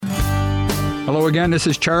Hello again, this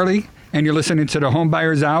is Charlie, and you're listening to the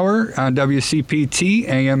HomeBuyers Hour on WCPT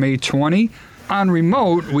AM 820. On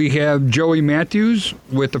remote, we have Joey Matthews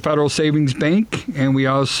with the Federal Savings Bank, and we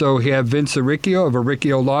also have Vince Arricchio of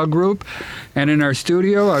Arricchio Law Group. And in our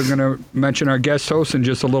studio, I'm going to mention our guest host in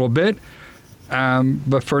just a little bit.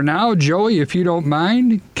 But for now, Joey, if you don't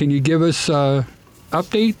mind, can you give us an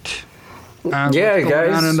update on what's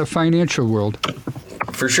going on in the financial world?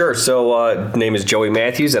 For sure. So, name is Joey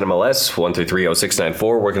Matthews, NMLS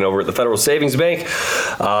 1330694, working over at the Federal Savings Bank.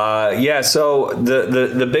 So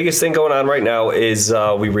the biggest thing going on right now is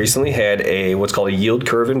we recently had what's called a yield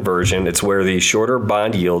curve inversion. It's where the shorter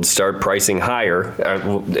bond yields start pricing higher.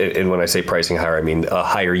 And when I say pricing higher, I mean a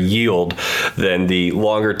higher yield than the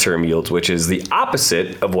longer term yields, which is the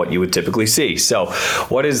opposite of what you would typically see. So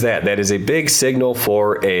what is that? That is a big signal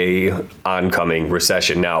for a oncoming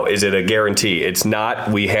recession. Now, is it a guarantee? It's not.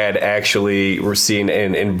 We're seeing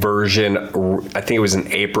an inversion, I think it was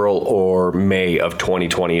in April or May of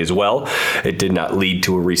 2020 as well. It did not lead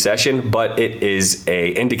to a recession, but it is a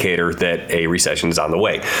indicator that a recession is on the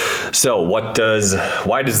way. So why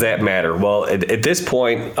does that matter? Well, at this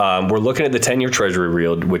point, we're looking at the 10-year Treasury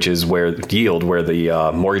yield, which is where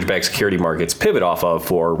the mortgage-backed security markets pivot off of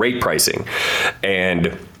for rate pricing.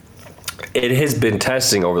 And it has been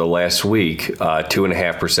testing over the last week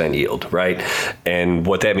 2.5% yield, right? And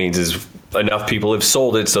what that means is enough people have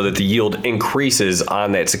sold it so that the yield increases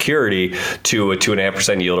on that security to a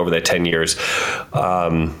 2.5% yield over that 10 years.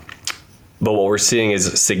 But what we're seeing is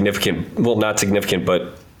not significant,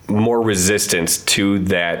 but more resistance to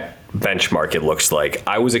that benchmark, it looks like.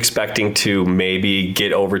 I was expecting to maybe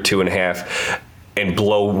get over 2.5 and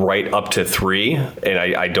blow right up to 3, and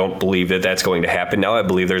I don't believe that that's going to happen now. I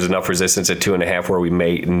believe there's enough resistance at 2.5 where we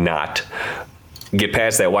may not get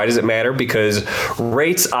past that. Why does it matter? Because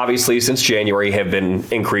rates, obviously, since January have been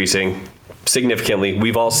increasing significantly.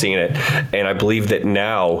 We've all seen it, and I believe that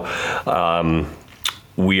now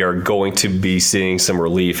we are going to be seeing some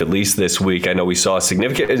relief, at least this week. I know we saw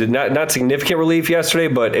not significant relief yesterday,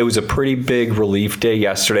 but it was a pretty big relief day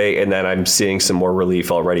yesterday, and then I'm seeing some more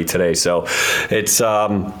relief already today. So it's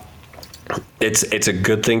a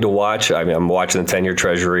good thing to watch. I mean, I'm watching the 10-year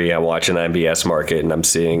Treasury, I'm watching the MBS market, and I'm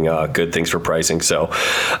seeing good things for pricing. So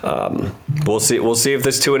we'll see if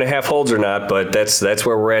this 2.5 holds or not. But that's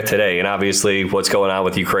where we're at today. And obviously, what's going on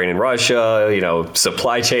with Ukraine and Russia,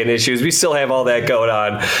 supply chain issues, we still have all that going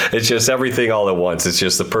on. It's just everything all at once. It's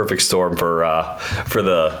just the perfect storm for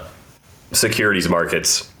the securities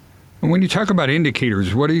markets. When you talk about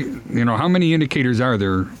indicators, how many indicators are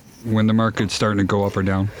there when the market's starting to go up or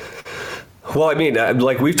down? Well, I mean,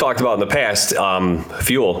 like we've talked about in the past,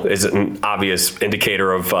 fuel is an obvious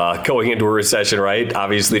indicator of going into a recession, right?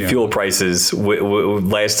 Obviously, fuel prices.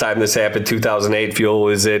 Last time this happened, 2008, fuel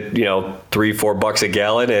was at $3-4 a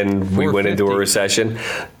gallon, and we went into a recession.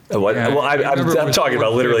 What? Yeah, well, I'm talking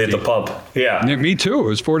about literally at the pump. Yeah. Me too. It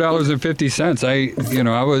was $4.50.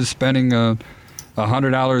 I was spending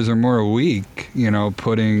 $100 or more a week,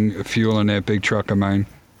 putting fuel in that big truck of mine.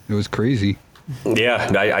 It was crazy.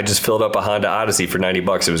 Yeah, I just filled up a Honda Odyssey for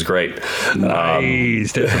 $90. It was great.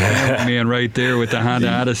 Nice. That's a man right there with the Honda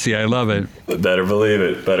Odyssey. I love it. Better believe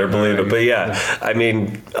it. But yeah, I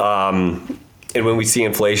mean, and when we see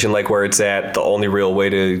inflation like where it's at, the only real way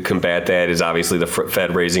to combat that is obviously the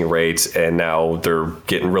Fed raising rates, and now they're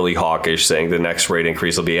getting really hawkish, saying the next rate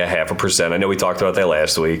increase will be 0.5%. I know we talked about that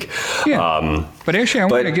last week. Yeah. But actually, I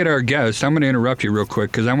want to get our guest. I'm going to interrupt you real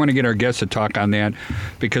quick because I want to get our guest to talk on that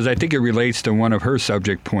because I think it relates to one of her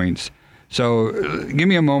subject points. So give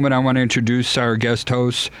me a moment. I want to introduce our guest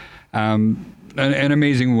host. An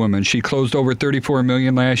amazing woman. She closed over $34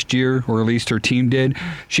 million last year, or at least her team did.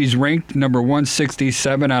 She's ranked number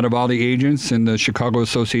 167 out of all the agents in the Chicago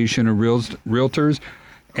Association of Realtors.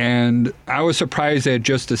 And I was surprised at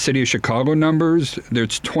just the city of Chicago numbers.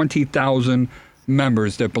 There's 20,000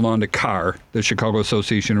 members that belong to CAR, the Chicago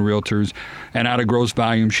Association of Realtors, and out of gross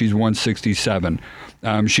volume, she's 167.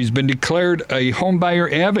 She's been declared a home buyer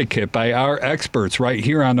advocate by our experts right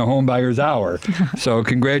here on the Home Buyers Hour. So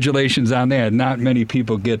congratulations on that. Not many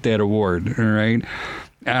people get that award, all right?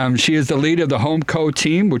 She is the lead of the HomeCo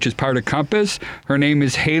team, which is part of Compass. Her name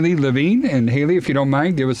is Haley Levine. And Haley, if you don't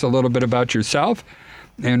mind, give us a little bit about yourself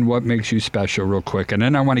and what makes you special real quick. And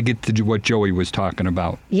then I want to get to what Joey was talking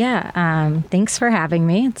about. Yeah, thanks for having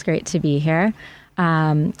me. It's great to be here.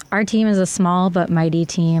 Our team is a small but mighty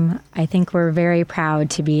team. I think we're very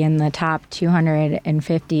proud to be in the top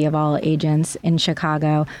 250 of all agents in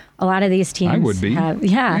Chicago. A lot of these teams I would be.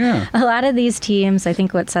 A lot of these teams, I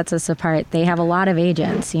think what sets us apart, they have a lot of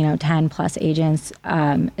agents, 10 plus agents.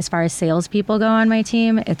 As far as salespeople go on my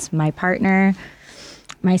team, it's my partner,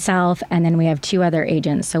 myself, and then we have 2 other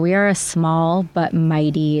agents. So we are a small but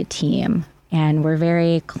mighty team. And we're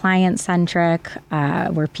very client-centric.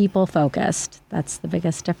 We're people-focused. That's the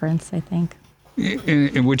biggest difference, I think.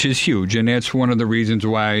 Which is huge. And that's one of the reasons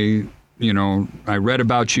why, I read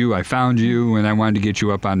about you, I found you, and I wanted to get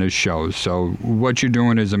you up on this show. So what you're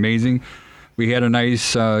doing is amazing. We had a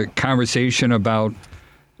nice conversation about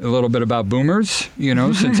a little bit about boomers,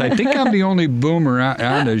 since I think I'm the only boomer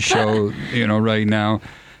on this show, right now.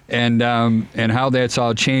 And how that's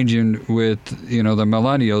all changing with, the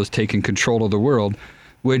millennials taking control of the world,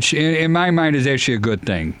 which in my mind is actually a good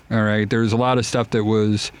thing. All right. There's a lot of stuff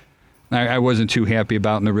that I wasn't too happy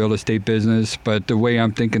about in the real estate business, but the way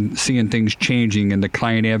I'm seeing things changing and the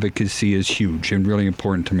client advocacy is huge and really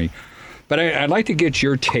important to me. But I'd like to get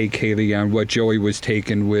your take, Haley, on what Joey was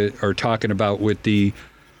talking about with the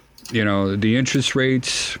interest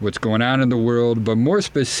rates, what's going on in the world, but more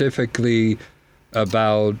specifically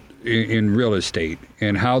about in real estate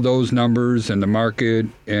and how those numbers and the market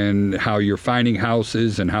and how you're finding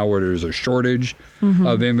houses and how there's a shortage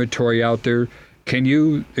of inventory out there. Can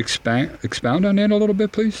you expound on that a little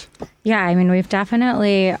bit, please? Yeah, I mean, we've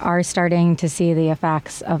definitely are starting to see the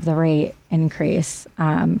effects of the rate increase.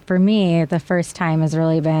 For me, the first time has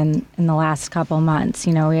really been in the last couple months.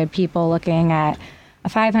 We had people looking at a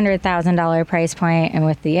 $500,000 price point, and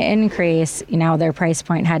with the increase, their price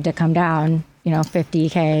point had to come down,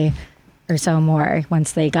 $50K or so more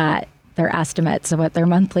once they got their estimates of what their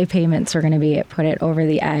monthly payments were going to be. It put it over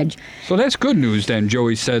the edge. So that's good news then.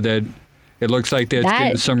 Joey said that it looks like that's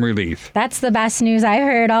getting some relief. That's the best news I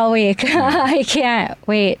heard all week. Yeah. I can't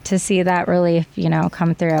wait to see that relief,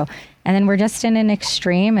 come through. And then we're just in an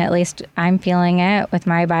extreme, at least I'm feeling it with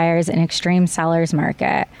my buyers, an extreme seller's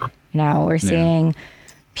market. We're seeing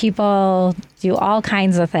people do all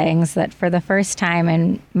kinds of things that for the first time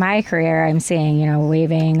in my career, I'm seeing,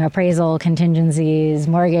 waiving appraisal contingencies,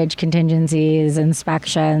 mortgage contingencies,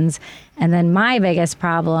 inspections. And then my biggest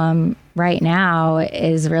problem right now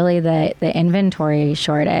is really the inventory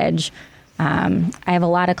shortage. I have a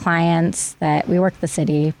lot of clients that we work the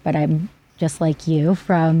city, but I'm just like you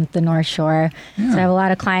from the North Shore. Yeah. So I have a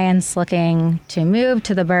lot of clients looking to move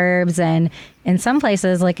to the burbs, and in some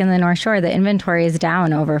places, like in the North Shore, the inventory is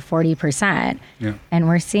down over 40%. Yeah. And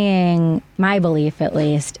we're seeing, my belief at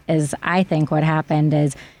least, is I think what happened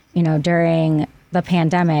is, during the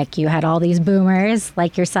pandemic, you had all these boomers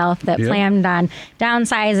like yourself that planned on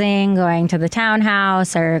downsizing, going to the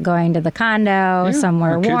townhouse or going to the condo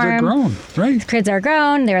somewhere warm. Kids are grown, right? Kids are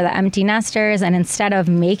grown. They're the empty nesters. And instead of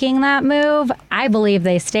making that move, I believe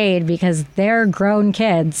they stayed because their grown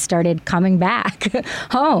kids started coming back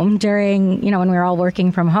home during, when we were all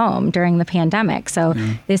working from home during the pandemic. So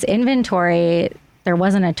this inventory, there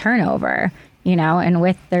wasn't a turnover. And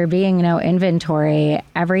with there being no inventory,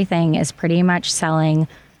 everything is pretty much selling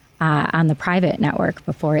on the private network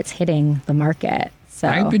before it's hitting the market. So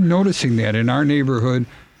I've been noticing that in our neighborhood.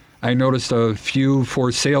 I noticed a few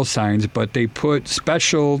for sale signs, but they put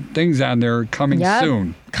special things on there coming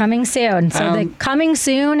soon. Coming soon. So the coming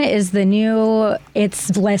soon is the new,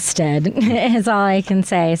 it's listed, is all I can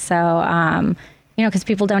say. So, because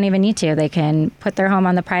people don't even need to. They can put their home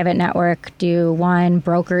on the private network, do one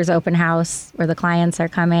broker's open house where the clients are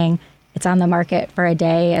coming. It's on the market for a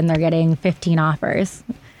day, and they're getting 15 offers.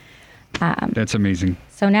 That's amazing.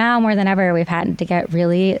 So now more than ever, we've had to get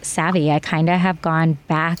really savvy. I kind of have gone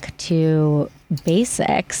back to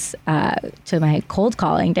basics, to my cold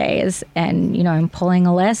calling days. And, I'm pulling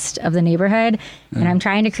a list of the neighborhood, and I'm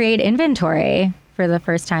trying to create inventory for the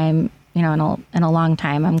first time in a long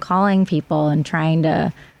time. I'm calling people and trying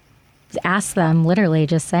to ask them, literally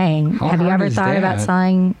just saying, have you ever thought about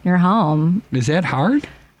selling your home? Is that hard?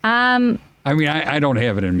 I don't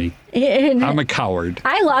have it in me. I'm a coward.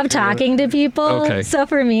 I love talking to people. Okay. So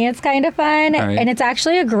for me, it's kind of fun. Right. And it's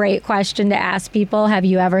actually a great question to ask people, have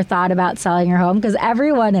you ever thought about selling your home? Because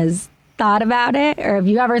everyone has thought about it. Or have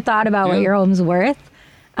you ever thought about what your home's worth?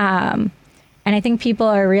 And I think people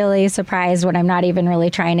are really surprised when I'm not even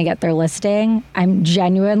really trying to get their listing. I'm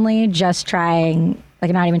genuinely just trying,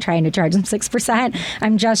 not even trying to charge them 6%.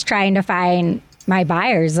 I'm just trying to find my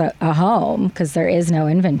buyers a home because there is no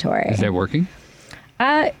inventory. Is that working?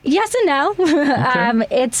 Yes and no.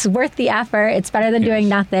 Okay. It's worth the effort. It's better than doing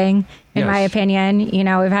nothing, in my opinion.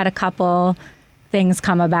 We've had a couple things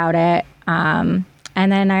come about it.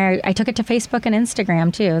 And then I took it to Facebook and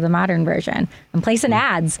Instagram too, the modern version. I'm placing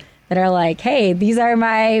ads that are like, hey, these are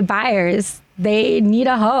my buyers. They need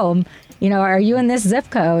a home. Are you in this zip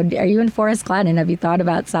code? Are you in Forest Glen? And have you thought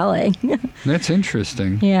about selling? That's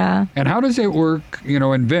interesting. Yeah. And how does it work,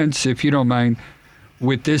 and Vince, if you don't mind,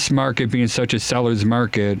 with this market being such a seller's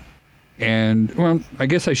market? And, well, I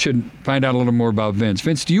guess I should find out a little more about Vince.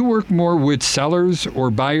 Vince, do you work more with sellers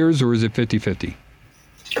or buyers, or is it 50-50?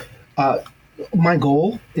 My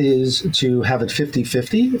goal is to have it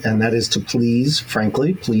 50-50, and that is to please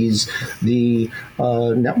the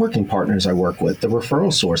networking partners I work with, the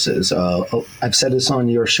referral sources. I've said this on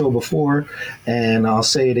your show before, and I'll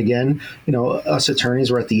say it again. Us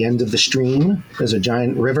attorneys, we're at the end of the stream. There's a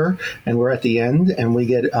giant river, and we're at the end, and we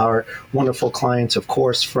get our wonderful clients, of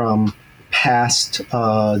course, from past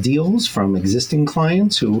deals from existing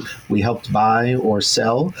clients who we helped buy or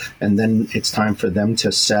sell, and then it's time for them to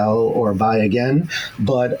sell or buy again.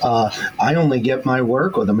 But I only get my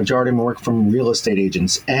work, or the majority of my work, from real estate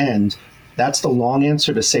agents. And that's the long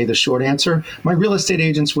answer to say the short answer. My real estate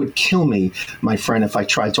agents would kill me, my friend, if I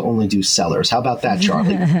tried to only do sellers. How about that,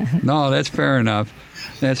 Charlie? No, that's fair enough.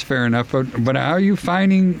 That's fair enough. But how are you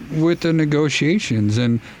finding with the negotiations?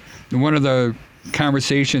 And one of the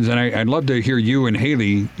conversations, and I'd love to hear you and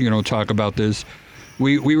Haley, talk about this.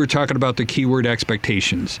 We were talking about the keyword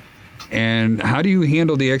expectations, and how do you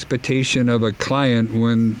handle the expectation of a client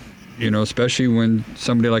when, especially when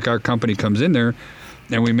somebody like our company comes in there,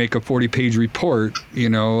 and we make a 40-page report,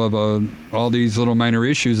 of all these little minor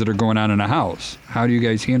issues that are going on in a house. How do you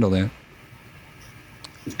guys handle that?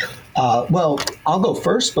 Well, I'll go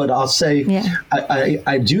first, but I'll say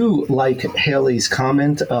I do like Haley's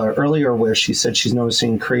comment earlier where she said she's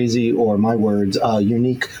noticing crazy, or my words,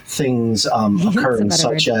 unique things occur,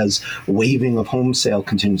 such as waiving of home sale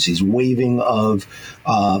contingencies, waiving of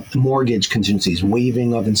mortgage contingencies,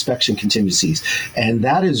 waiving of inspection contingencies. And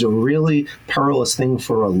that is a really perilous thing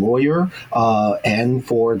for a lawyer and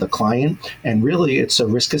for the client. And really, it's a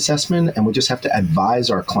risk assessment, and we just have to advise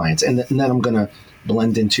our clients. And then I'm going to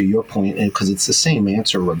blend into your point, because it's the same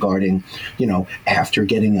answer regarding, after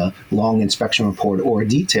getting a long inspection report or a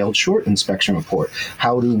detailed short inspection report,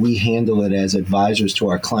 how do we handle it as advisors to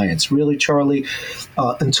our clients? Really, Charlie,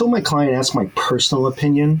 until my client asks my personal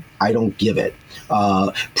opinion, I don't give it.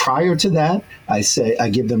 Prior to that, I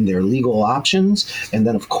give them their legal options. And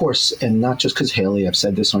then, of course, and not just because Haley, I've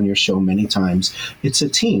said this on your show many times, it's a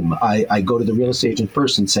team. I go to the real estate agent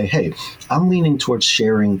first and say, hey, I'm leaning towards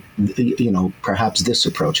sharing, perhaps this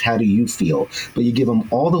approach. How do you feel? But you give them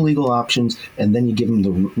all the legal options, and then you give them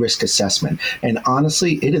the risk assessment. And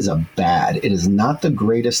honestly, it is not the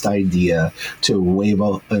greatest idea to waive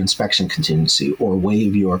an inspection contingency, or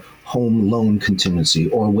waive your home loan contingency,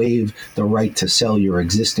 or waive the right to sell your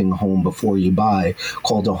existing home before you buy,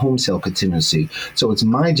 called a home sale contingency. So it's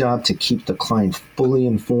my job to keep the client fully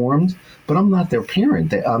informed, but I'm not their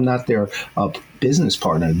parent. I'm not their business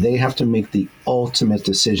partner. They have to make the ultimate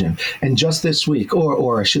decision. And just this week,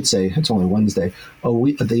 or I should say, it's only Wednesday,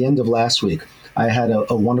 at the end of last week, I had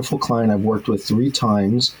a wonderful client I've worked with 3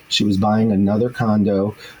 times. She was buying another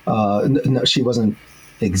condo. No, she wasn't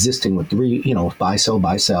existing with 3, buy,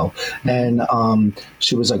 sell. And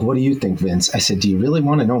she was like, what do you think, Vince? I said, do you really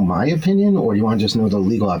want to know my opinion, or do you want to just know the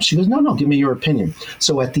legal option? She goes, no, give me your opinion.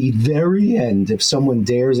 So at the very end, if someone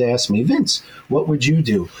dares ask me, Vince, what would you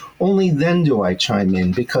do? Only then do I chime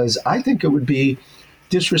in, because I think it would be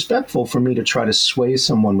disrespectful for me to try to sway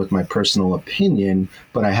someone with my personal opinion,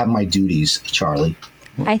 but I have my duties, Charlie.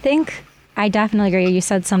 I definitely agree. You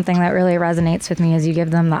said something that really resonates with me, is you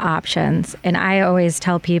give them the options. And I always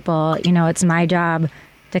tell people, it's my job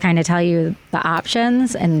to kind of tell you the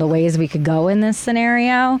options and the ways we could go in this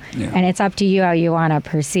scenario. Yeah. And it's up to you how you want to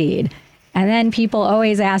proceed. And then people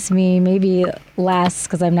always ask me, maybe less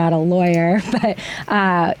because I'm not a lawyer, but,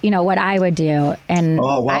 what I would do. And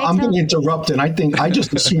I'm going to interrupt. And I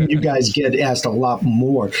just assume you guys get asked a lot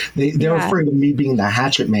more. They're afraid of me being the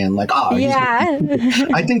hatchet man. Like,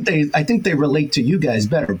 I think they relate to you guys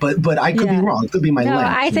better, but I could be wrong. It could be my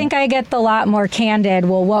lens. I think I get the lot more candid.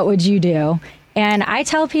 Well, what would you do? And I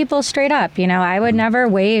tell people straight up, I would never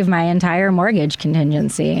waive my entire mortgage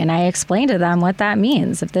contingency. And I explain to them what that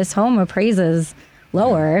means. If this home appraises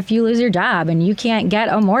lower, if you lose your job and you can't get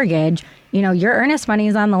a mortgage, your earnest money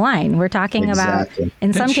is on the line. We're talking about,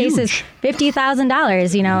 in some cases,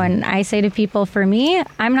 $50,000, and I say to people, for me,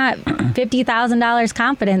 I'm not $50,000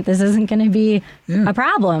 confident this isn't going to be a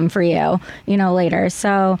problem for you, later.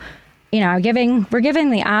 So, we're giving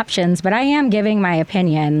the options, but I am giving my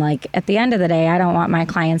opinion. Like, at the end of the day, I don't want my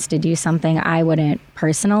clients to do something I wouldn't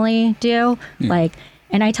personally do. Yeah.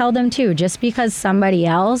 And I tell them too, just because somebody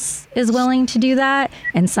else is willing to do that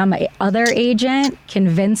and some other agent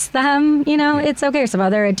convinced them, it's okay, or some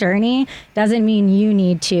other attorney, doesn't mean you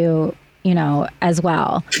need to, as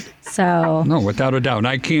well. So. No, without a doubt.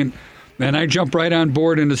 I can't, and I jump right on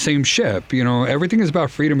board in the same ship. Everything is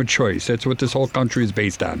about freedom of choice. That's what this whole country is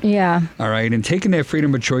based on. Yeah. All right. And taking that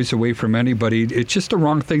freedom of choice away from anybody, it's just the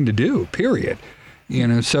wrong thing to do, period.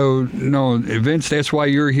 So no, Vince, that's why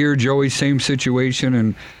you're here. Joey, same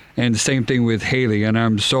situation, and same thing with Haley. And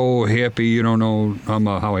I'm so happy. You don't know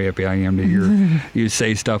how happy I am to hear you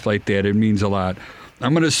say stuff like that. It means a lot.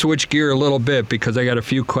 I'm going to switch gear a little bit because I got a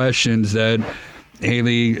few questions that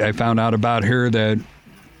Haley, I found out about her that,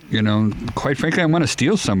 quite frankly, I want to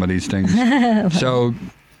steal some of these things. So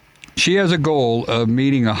she has a goal of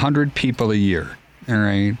meeting 100 people a year. All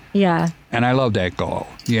right. Yeah. And I love that goal,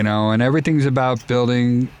 and everything's about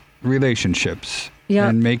building relationships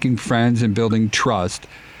and making friends and building trust.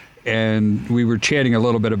 And we were chatting a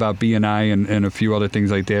little bit about BNI and a few other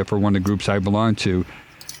things like that for one of the groups I belong to.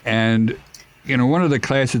 And, one of the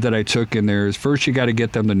classes that I took in there is first you got to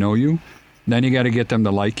get them to know you. Then you got to get them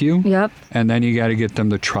to like you. Yep. And then you got to get them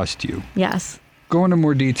to trust you. Yes. Go into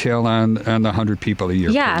more detail on the 100 people a year.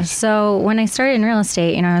 Yeah. Please. So when I started in real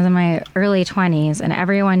estate, I was in my early 20s, and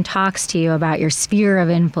everyone talks to you about your sphere of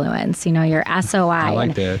influence, your SOI. I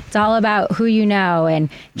like that. It's all about who you know and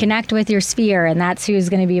connect with your sphere, and that's who's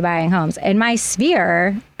going to be buying homes. And my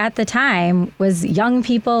sphere at the time was young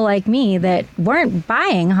people like me that weren't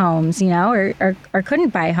buying homes, or couldn't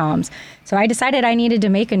buy homes. So I decided I needed to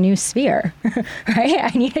make a new sphere, right?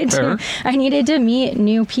 I needed to meet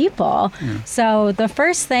new people. Yeah. So the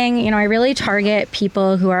first thing, I really target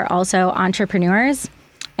people who are also entrepreneurs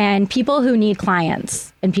and people who need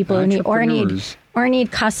clients and people who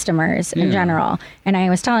need customers in general. And I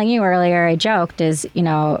was telling you earlier, I joked is,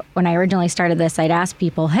 when I originally started this, I'd ask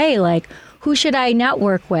people, hey, who should I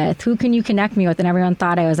network with? Who can you connect me with? And everyone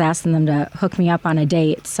thought I was asking them to hook me up on a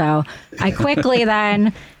date. So I quickly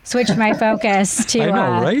then switched my focus to... I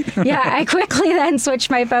know, right? I quickly then switched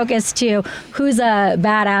my focus to who's a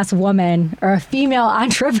badass woman or a female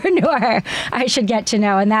entrepreneur I should get to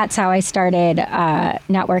know. And that's how I started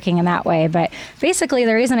networking in that way. But basically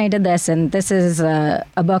the reason I did this, and this is a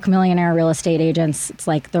book, Millionaire Real Estate Agents. It's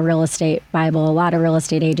like the real estate Bible. A lot of real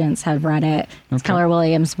estate agents have read it. It's Keller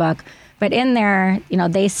Williams' book. But in there,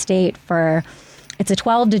 they state it's a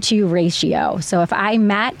 12-to-2 ratio. So if I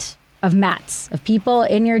of people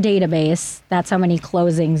in your database, that's how many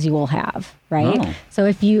closings you will have, right? Oh. So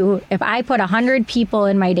if I put 100 people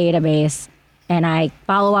in my database and I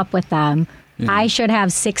follow up with them, I should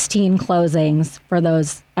have 16 closings for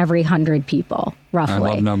those every 100 people, roughly. I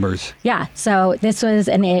love numbers. Yeah. So this was,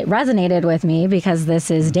 and it resonated with me because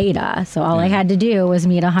this is data. So all I had to do was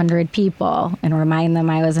meet 100 people and remind them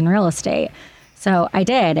I was in real estate. So I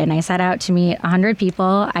did, and I set out to meet 100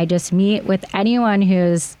 people. I just meet with anyone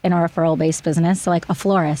who's in a referral-based business, so like a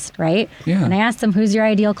florist, right? Yeah. And I ask them, who's your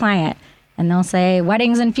ideal client? And they'll say,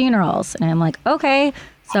 weddings and funerals. And I'm like, okay.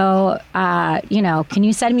 So, can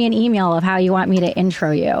you send me an email of how you want me to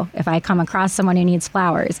intro you if I come across someone who needs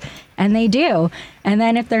flowers? And they do. And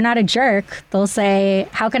then if they're not a jerk, they'll say,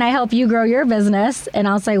 how can I help you grow your business? And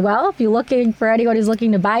I'll say, well, if you're looking for anyone who's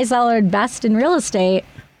looking to buy, sell, or invest in real estate,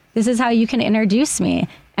 this is how you can introduce me.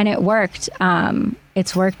 And it worked.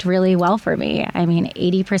 It's worked really well for me. I mean,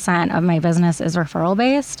 80% of my business is referral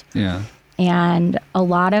based. Yeah. And a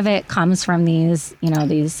lot of it comes from these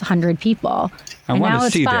 100 people. And now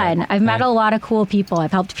it's fun. That. I've met a lot of cool people.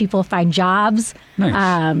 I've helped people find jobs.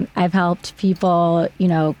 Nice. I've helped people,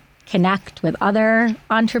 connect with other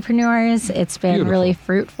entrepreneurs. It's been really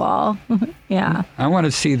fruitful. Yeah. I want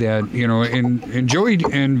to see that, and Joey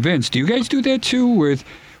and Vince, do you guys do that too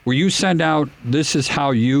where you send out, this is how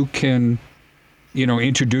you can,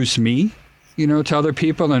 introduce me, to other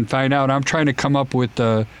people and find out, I'm trying to come up with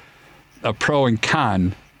a pro and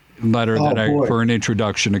con letter for an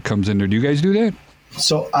introduction that comes in there. Do you guys do that?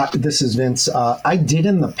 So this is Vince. I did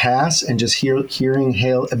in the past, and just hearing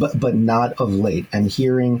Haley, but not of late, and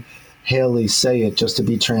hearing Haley say it, just to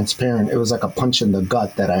be transparent, it was like a punch in the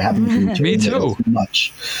gut that I haven't been doing. Me too.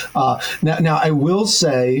 Much. Now I will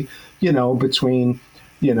say, between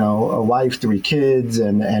a wife, 3 kids,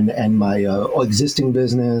 and my existing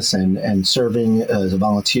business, and serving as a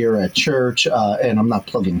volunteer at church. And I'm not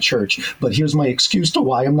plugging church, but here's my excuse to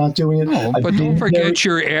why I'm not doing it. No, but don't forget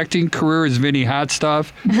your acting career is Vinny Hot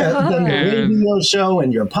Stuff. Then the radio show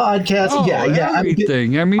and your podcast.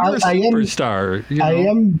 Everything. You're a superstar. I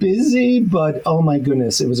am busy, but oh my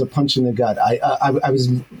goodness, it was a punch in the gut. I was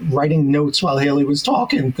writing notes while Haley was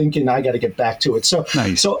talking, thinking I got to get back to it. So,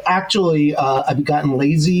 nice. So actually, I've gotten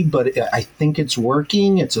lazy, but I think it's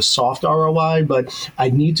working. It's a soft ROI, but I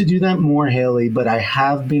need to do that more, Haley. But I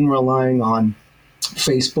have been relying on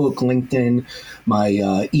Facebook, LinkedIn,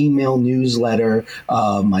 my email newsletter,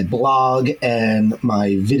 my blog, and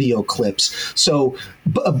my video clips. So,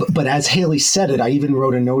 but as Haley said it, I even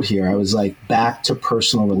wrote a note here. I was like, back to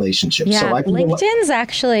personal relationships. Yeah, so LinkedIn's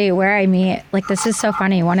actually where I meet. Like, this is so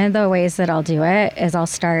funny. One of the ways that I'll do it is I'll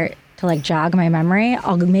start to like jog my memory.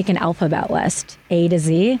 I'll make an alphabet list, A to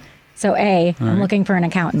Z. So I'm looking for an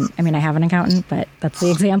accountant. I mean, I have an accountant, but that's the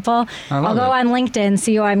example. I'll go on LinkedIn,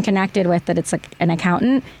 see who I'm connected with that it's like an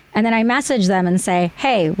accountant. And then I message them and say,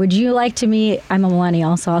 hey, would you like to meet? I'm a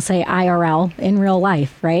millennial, so I'll say IRL, in real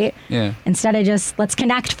life, right? Yeah. Instead of just, let's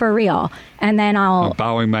connect for real. And then I'm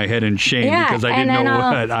bowing my head in shame because I didn't know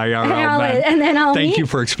what IRL meant. And then Thank you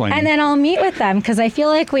for explaining. And then I'll meet with them because I feel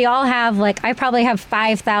like we all have, like, I probably have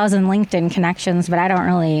 5,000 LinkedIn connections, but I don't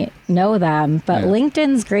really know them. But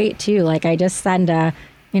LinkedIn's great too. Like, I just send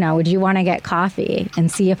would you want to get coffee and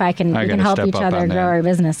see if we can help each other grow our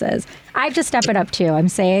businesses. I have to step it up too. I'm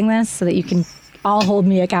saying this so that you can all hold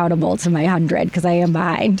me accountable to my 100 because I am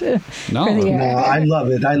behind. No, I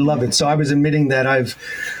love it. I love it. So I was admitting that I've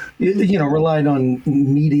relied on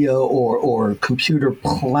media or computer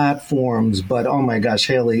platforms, but oh my gosh,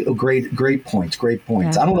 Haley, great points.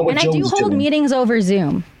 Yeah. I don't know what Joe's doing. And I do hold meetings over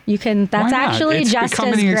Zoom. You can. That's actually just as great.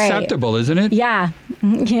 It's becoming acceptable, isn't it? Yeah.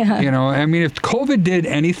 I mean, if COVID did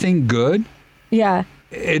anything good,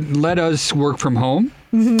 it let us work from home,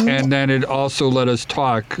 and then it also let us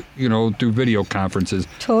talk, through video conferences.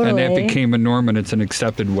 Totally. And that became a norm, and it's an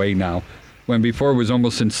accepted way now. When before it was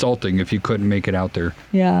almost insulting if you couldn't make it out there.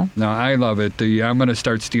 Yeah. No, I love it. I'm going to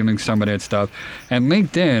start stealing some of that stuff. And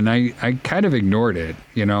LinkedIn, I kind of ignored it.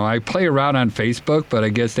 I play around on Facebook, but I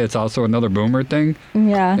guess that's also another boomer thing.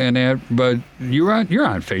 Yeah. But you're on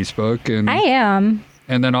Facebook, and I am.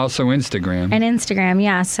 And then also Instagram. And Instagram,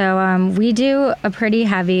 yeah. So we do a pretty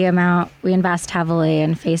heavy amount. We invest heavily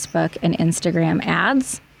in Facebook and Instagram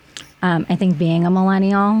ads. I think being a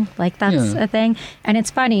millennial, that's a thing. And it's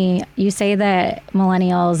funny, you say that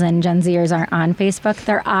millennials and Gen Zers aren't on Facebook.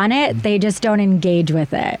 They're on it. They just don't engage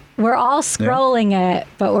with it. We're all scrolling it,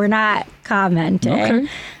 but we're not commenting. Okay.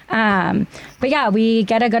 But yeah, we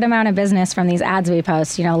get a good amount of business from these ads we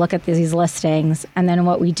post, look at these listings. And then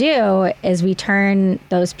what we do is we turn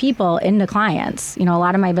those people into clients. A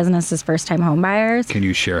lot of my business is first-time home buyers. Can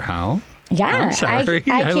you share how? Yeah, I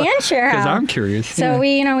can share how. Because I'm curious. So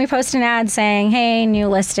we post an ad saying, hey, new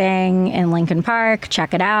listing in Lincoln Park,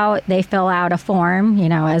 check it out. They fill out a form,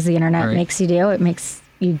 as the internet makes you do. It makes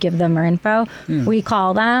you give them our info. Yeah. We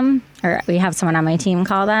call them, or we have someone on my team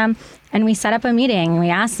call them, and we set up a meeting. We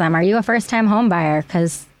ask them, are you a first-time home buyer?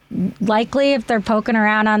 Because likely if they're poking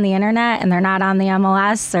around on the internet and they're not on the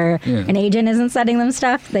MLS or an agent isn't sending them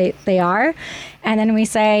stuff, they are. And then we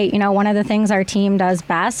say, one of the things our team does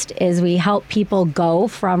best is we help people go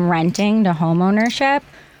from renting to home ownership.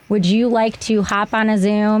 Would you like to hop on a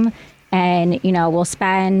Zoom and, we'll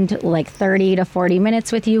spend like 30 to 40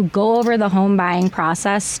 minutes with you, go over the home buying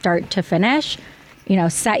process, start to finish,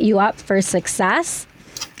 set you up for success.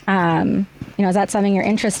 Is that something you're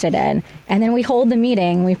interested in? And then we hold the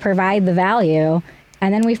meeting, we provide the value,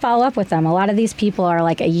 and then we follow up with them. A lot of these people are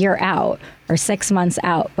like a year out or 6 months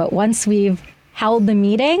out. But once we've held the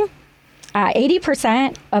meeting,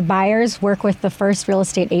 80% of buyers work with the first real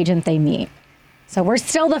estate agent they meet. So we're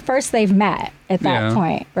still the first they've met at that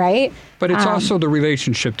point, right? But it's also the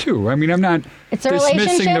relationship too. I mean, I'm not it's a dismissing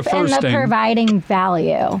relationship the first and the thing. Providing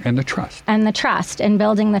value. And the trust. And the trust and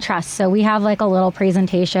building the trust. So we have like a little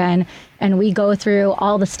presentation and we go through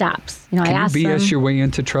all the steps. I ask them. Can you BS your way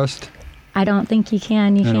into trust? I don't think you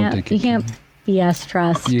can. You can't BS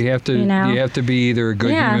trust. You have to. You have to be either a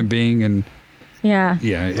good human being and.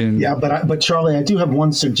 But Charlie, I do have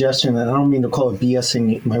one suggestion, and I don't mean to call it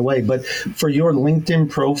BSing my way, but for your LinkedIn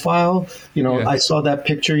profile, I saw that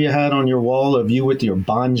picture you had on your wall of you with your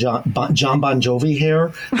John Bon Jovi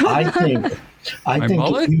hair. I think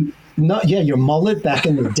mullet? Your mullet back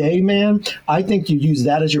in the day, man. I think you use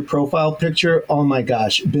that as your profile picture. Oh my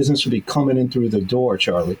gosh, business would be coming in through the door,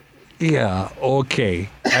 Charlie. Yeah, okay.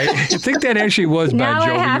 I think that actually was Now bad,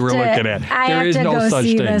 Joe, I you were looking at. I There have is to no go such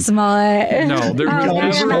see thing. this mullet. No, there was you're never a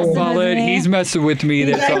messing with mullet. me. He's messing with me.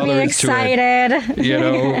 That's Get all me there is to it. excited. You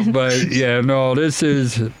know, but yeah, no, this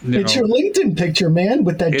is. It's your LinkedIn picture, man,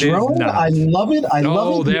 with that It is drone. not. I love it. I No,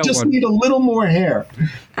 love it. You that just one. need a little more hair.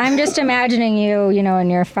 I'm just imagining you, in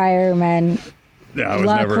your fireman No, I was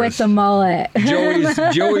look never with the mullet.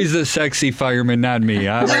 Joey's the sexy fireman, not me.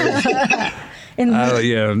 I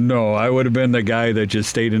would have been the guy that just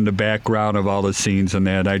stayed in the background of all the scenes and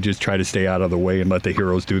that. I just try to stay out of the way and let the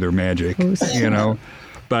heroes do their magic,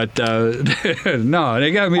 But no,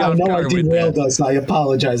 they got me I on know I guard with derailed that. us. I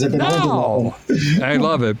apologize. I've been holding that one. I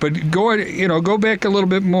love it. But go back a little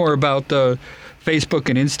bit more about Facebook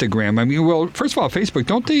and Instagram. I mean, well, first of all, Facebook,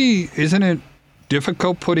 isn't it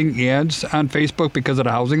difficult putting ads on Facebook because of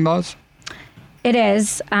the housing laws? It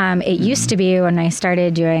is. It used to be when I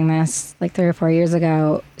started doing this like 3 or 4 years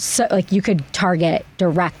ago. So like you could target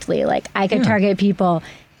directly. Like I could target people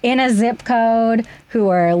in a zip code who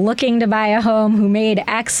are looking to buy a home, who made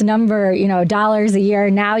X number, dollars a year.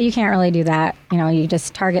 Now you can't really do that. You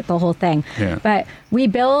just target the whole thing. Yeah. But we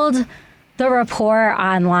build the rapport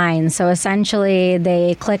online. So essentially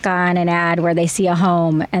they click on an ad where they see a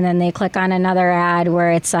home, and then they click on another ad where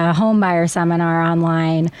it's a home buyer seminar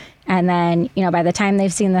online. And then, by the time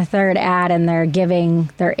they've seen the third ad and they're giving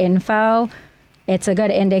their info, it's a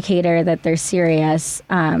good indicator that they're serious.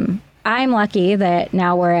 I'm lucky that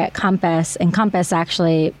now we're at Compass, and Compass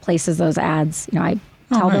actually places those ads. I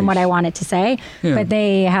tell them what I want it to say, but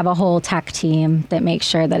they have a whole tech team that makes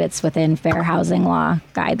sure that it's within fair housing law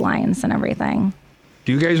guidelines and everything.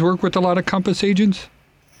 Do you guys work with a lot of Compass agents?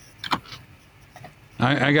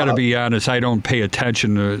 I got to be honest, I don't pay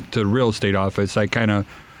attention to the real estate office. I kind of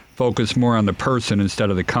focus more on the person instead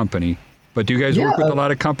of the company. But do you guys work with a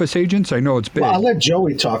lot of Compass agents? I know it's big. Well, I'll let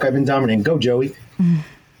Joey talk. I've been dominating. Go, Joey.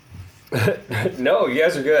 No, you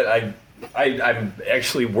guys are good. I'm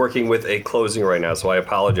actually working with a closing right now, so I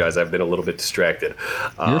apologize. I've been a little bit distracted.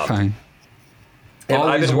 You're fine.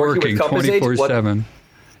 Always working 24/7.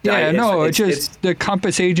 Yeah, it's the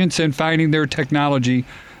Compass agents and finding their technology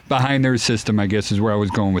behind their system, I guess, is where I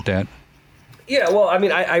was going with that. Yeah, well, I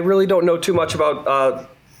mean, I really don't know too much about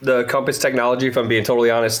the Compass technology, if I'm being totally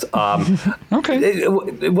honest. Okay.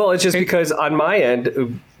 It's just because on my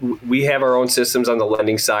end, we have our own systems on the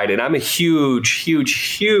lending side, and I'm a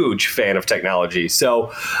huge fan of technology.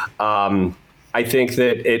 So I think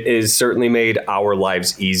that it has certainly made our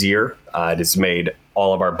lives easier. It has made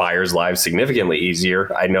all of our buyers' lives significantly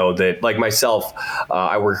easier. I know that, like myself,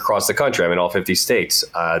 I work across the country. I'm in all 50 states.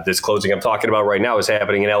 This closing I'm talking about right now is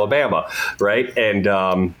happening in Alabama, right? And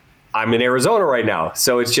I'm in Arizona right now.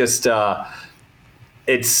 So it's just,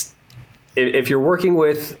 if you're working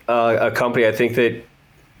with a company, I think that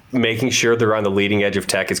making sure they're on the leading edge of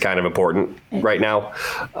tech is kind of important right now.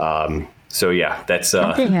 That's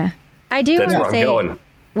I do that's want where to say, I'm going.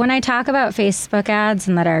 When I talk about Facebook ads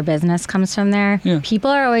and that our business comes from there, people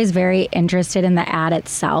are always very interested in the ad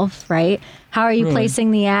itself, right? How are you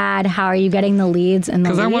placing the ad? How are you getting the leads and the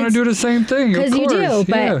leads? Because I want to do the same thing. Because you do.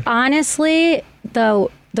 But honestly, the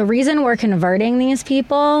reason we're converting these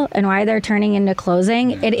people and why they're turning into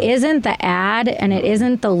closing, it isn't the ad and it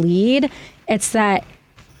isn't the lead. It's the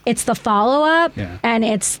follow-up and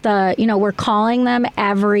it's we're calling them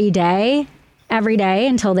every day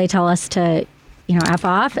until they tell us to, F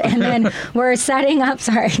off. And then we're setting up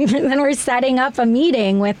a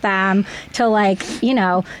meeting with them to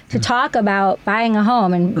to talk about buying a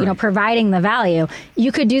home and, providing the value.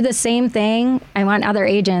 You could do the same thing. I want other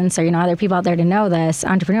agents or, other people out there to know this,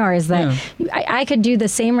 entrepreneurs, that I could do the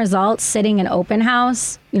same results sitting in open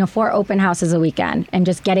house, 4 open houses a weekend and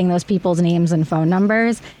just getting those people's names and phone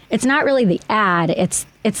numbers. It's not really the ad. It's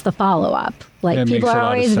the follow-up. Like people are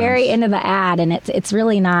always very into the ad and it's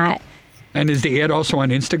really not. And is the ad also on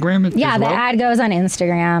Instagram? Yeah, the ad goes on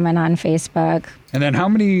Instagram and on Facebook. And then how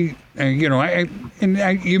many?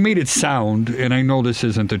 You made it sound, and I know this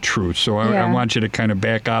isn't the truth, so I want you to kind of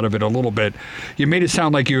back out of it a little bit. You made it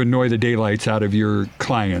sound like you annoy the daylights out of your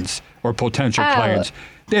clients or potential clients.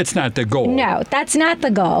 That's not the goal. No, that's not the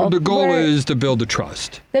goal. The goal is to build the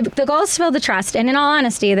trust. The goal is to build the trust. And in all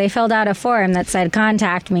honesty, they filled out a form that said,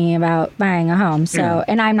 contact me about buying a home. So,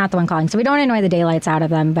 and I'm not the one calling. So we don't annoy the daylights out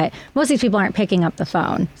of them. But most of these people aren't picking up the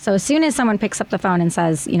phone. So as soon as someone picks up the phone and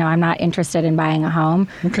says, I'm not interested in buying a home,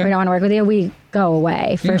 we don't want to work with you, we go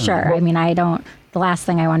away for sure. Well, the last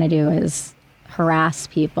thing I want to do is harass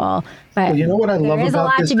people. But well, you know what I love about this there is a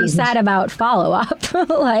lot to be said about follow-up.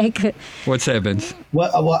 Like, what's that, Vince?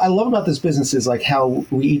 What I love about this business is like how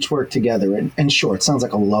we each work together. And sure, it sounds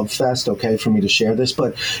like a love fest, okay, for me to share this,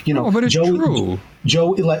 but you know, but it's true.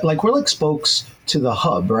 Joey, like we're like spokes to the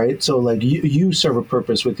hub, right? So like you serve a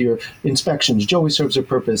purpose with your inspections. Joey serves a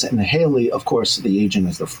purpose, and Haley, of course, the agent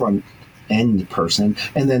is the front end person,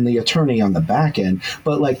 and then the attorney on the back end.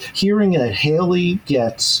 But like hearing that Haley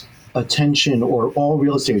gets attention, or all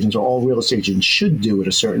real estate agents, or all real estate agents should do it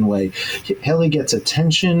a certain way. Haley gets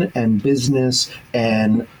attention and business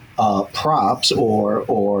and props or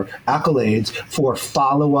accolades for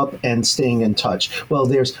follow-up and staying in touch. Well,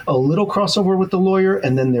 there's a little crossover with the lawyer,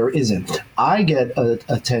 and then there isn't. I get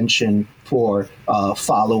attention for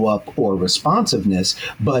follow-up or responsiveness,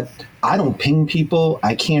 but I don't ping people.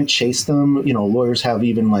 I can't chase them. You know, lawyers have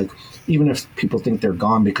even if people think they're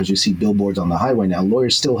gone because you see billboards on the highway now,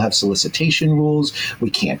 lawyers still have solicitation rules. We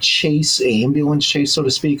can't chase, ambulance chase, so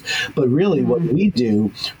to speak. But really what we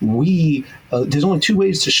do, there's only two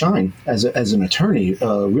ways to shine as an attorney,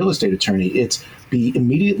 a real estate attorney. It's be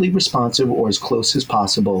immediately responsive or as close as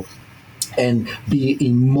possible, and be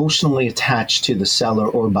emotionally attached to the seller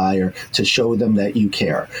or buyer to show them that you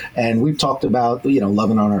care. And we've talked about,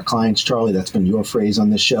 loving on our clients, Charlie. That's been your phrase on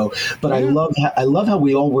this show. But yeah. I love how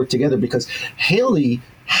we all work together, because Haley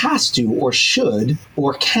has to, or should,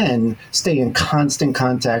 or can stay in constant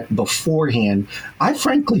contact beforehand. I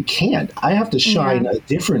frankly can't. I have to shine a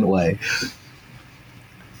different way.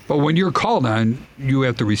 But when you're called on, you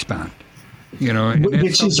have to respond.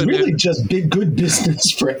 Which is really just good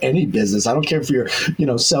business for any business. I don't care if you're,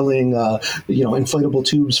 selling, inflatable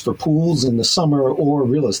tubes for pools in the summer or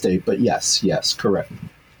real estate. But yes, correct.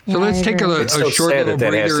 So let's take a short little breather.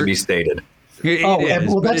 That has to be stated.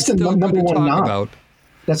 That's the number one knock.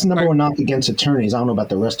 That's the number one knock against attorneys. I don't know about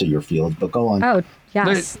the rest of your field, but go on. Oh,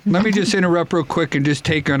 yes. Let me just interrupt real quick and just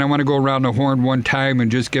I want to go around the horn one time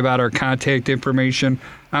and just give out our contact information.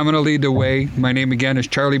 I'm going to lead the way. My name again is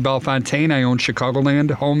Charlie Belfontaine. I own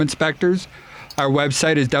Chicagoland Home Inspectors. Our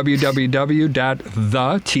website is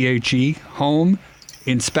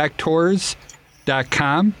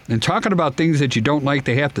www.homeinspectors.com. And talking about things that you don't like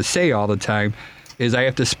to have to say all the time is I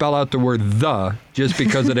have to spell out the word "the" just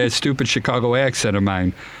because of that stupid Chicago accent of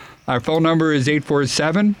mine. Our phone number is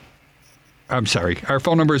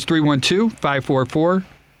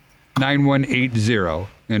 312-544-9180.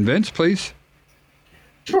 And Vince, please.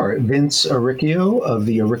 Sure. Vince Arricchio of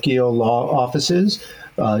the Arricchio Law Offices.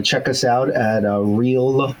 Check us out at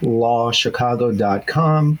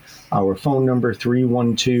reallawchicago.com. Our phone number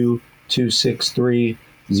 312-263-0010,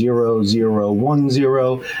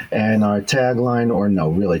 and our tagline, or no,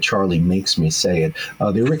 really, Charlie makes me say it.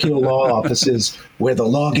 The Arricchio Law Offices, where the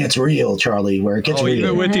law gets real, Charlie, where it gets real.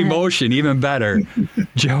 Even with emotion, even better.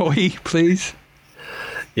 Joey, please.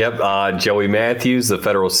 Yep, Joey Matthews, the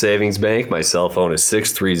Federal Savings Bank. My cell phone is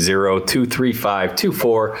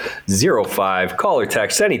 630-235-2405. Call or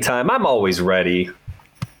text anytime. I'm always ready.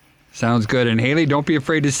 Sounds good. And Haley, don't be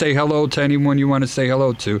afraid to say hello to anyone you want to say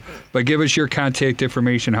hello to, but give us your contact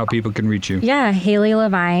information, how people can reach you. Yeah, Haley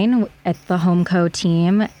Levine at the HomeCo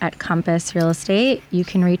team at Compass Real Estate. You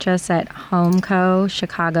can reach us at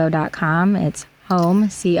homecochicago.com. It's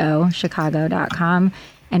homecochicago.com.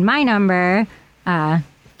 And my number,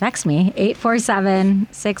 text me,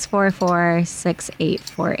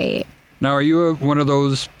 847-644-6848. Now, are you one of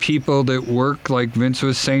those people that work, like Vince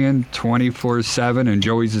was saying, 24/7, and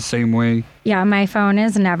Joey's the same way? Yeah, my phone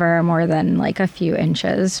is never more than like a few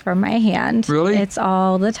inches from my hand. Really? It's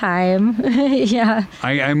all the time. Yeah.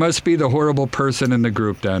 I must be the horrible person in the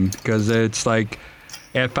group then, because it's like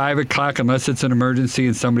at 5 o'clock, unless it's an emergency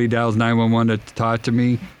and somebody dials 911 to talk to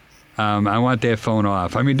me, I want that phone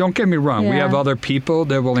off. I mean, don't get me wrong. We have other people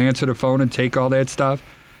that will answer the phone and take all that stuff,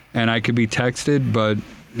 and I could be texted, but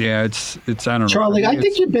yeah, it's I don't know. Charlie, I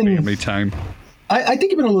think you've been family time. I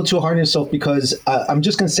think you've been a little too hard on yourself, because I'm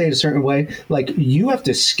just going to say it a certain way. Like, you have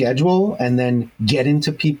to schedule and then get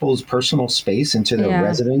into people's personal space, into their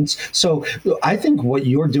residence. So I think what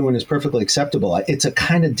you're doing is perfectly acceptable. It's a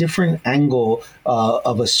kind of different angle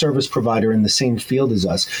of a service provider in the same field as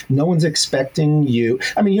us. No one's expecting you.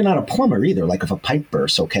 I mean, you're not a plumber either, like if a pipe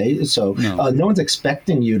bursts, okay? So no one's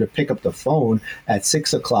expecting you to pick up the phone at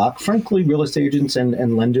 6 o'clock. Frankly, real estate agents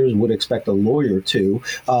and lenders would expect a lawyer to.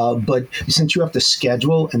 But since you have to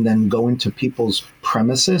schedule and then go into people's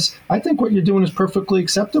premises, I think what you're doing is perfectly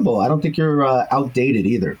acceptable. I don't think you're outdated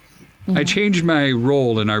either. I changed my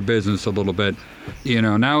role in our business a little bit.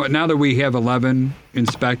 Now that we have 11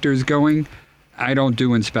 inspectors going, I don't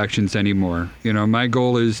do inspections anymore. My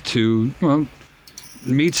goal is to,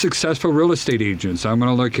 meet successful real estate agents. I'm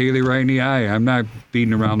going to look Haley right in the eye. I'm not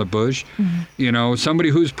beating around the bush. Somebody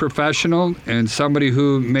who's professional and somebody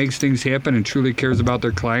who makes things happen and truly cares about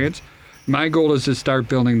their clients. My goal is to start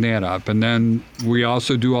building that up. And then we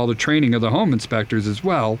also do all the training of the home inspectors as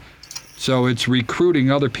well. So it's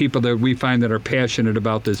recruiting other people that we find that are passionate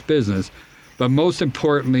about this business. But most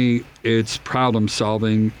importantly, it's problem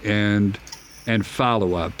solving and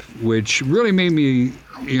follow-up, which really made me,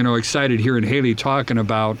 excited hearing Haley talking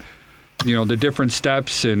about, the different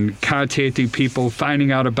steps and contacting people,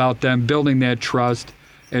 finding out about them, building that trust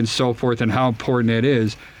and so forth, and how important that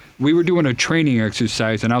is. We were doing a training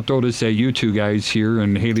exercise, and I'll throw this at you two guys here,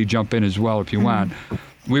 and Haley, jump in as well if you want.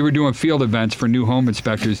 We were doing field events for new home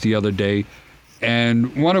inspectors the other day,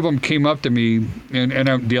 and one of them came up to me,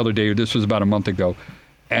 and the other day, this was about a month ago,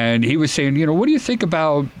 and he was saying, what do you think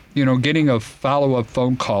about, getting a follow-up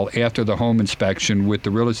phone call after the home inspection with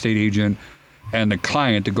the real estate agent and the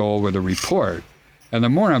client to go over the report? And the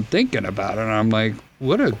more I'm thinking about it, I'm like,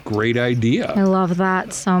 what a great idea. I love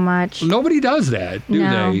that so much. Nobody does that, do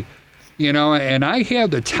they? And I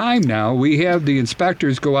have the time now. We have the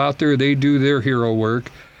inspectors go out there, they do their hero work,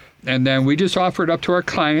 and then we just offer it up to our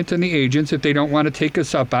clients and the agents if they don't want to take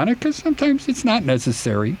us up on it, because sometimes it's not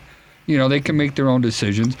necessary. They can make their own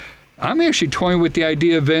decisions. I'm actually toying with the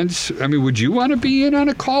idea, Vince. I mean, would you want to be in on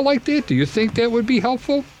a call like that? Do you think that would be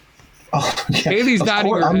helpful? Oh, yeah, Haley's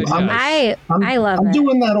nodding her head. I love it. I'm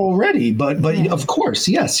doing that already, but of course,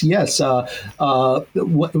 yes. Well,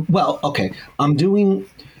 okay. I'm doing,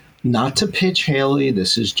 not to pitch Haley,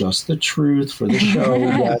 this is just the truth for the show.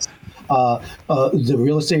 Yes. The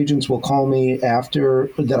real estate agents will call me after,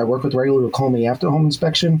 that I work with regularly, will call me after home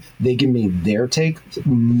inspection. They give me their take.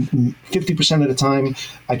 50% of the time,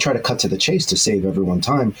 I try to cut to the chase to save everyone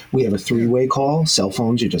time. We have a 3-way call. Cell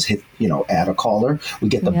phones, you just hit, add a caller. We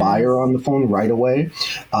get the buyer on the phone right away.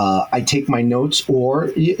 I take my notes,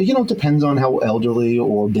 or, it depends on how elderly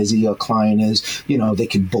or busy a client is. They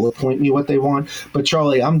could bullet point me what they want. But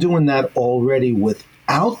Charlie, I'm doing that already without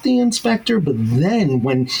the inspector, but then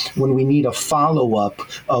when we need a follow-up,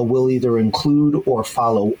 we'll either include or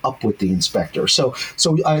follow up with the inspector. So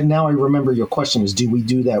now I remember your question is, do we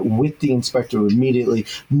do that with the inspector immediately?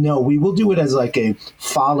 No, we will do it as like a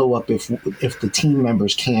follow-up if the team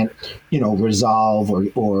members can't, resolve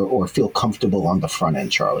or feel comfortable on the front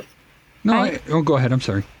end, Charlie. No, go ahead. I'm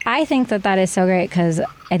sorry. I think that is so great, because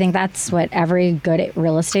I think that's what every good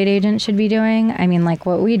real estate agent should be doing. I mean, like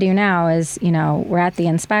what we do now is, we're at the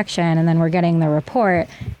inspection and then we're getting the report.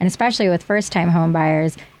 And especially with first-time home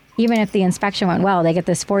buyers, even if the inspection went well, they get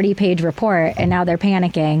this 40-page report and now they're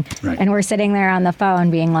panicking. Right. And we're sitting there on the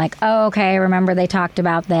phone being like, oh, okay, remember they talked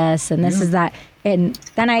about this and this is that. And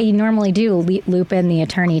then I normally do loop in the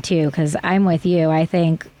attorney too, because I'm with you. I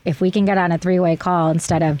think if we can get on a 3-way call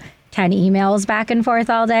instead of 10 emails back and forth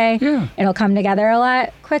all day, it'll come together a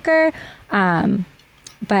lot quicker.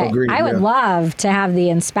 But agreed, I would love to have the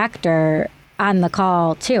inspector on the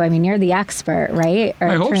call too. I mean, you're the expert, right? Or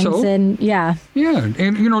I hope so. Yeah.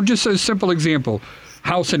 And, just a simple example,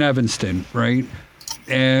 house in Evanston, right?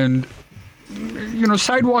 And,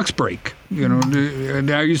 sidewalks break.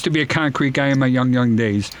 I used to be a concrete guy in my young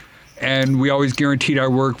days. And we always guaranteed our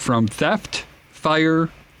work from theft, fire,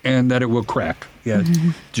 and that it will crack. Yeah,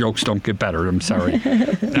 jokes don't get better. I'm sorry.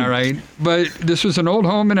 All right. But this was an old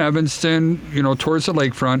home in Evanston, towards the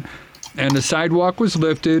lakefront, and the sidewalk was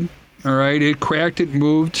lifted. All right. It cracked, it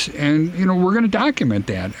moved, and, we're going to document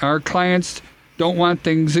that. Our clients don't want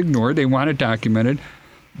things ignored. They want it documented.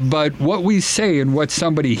 But what we say and what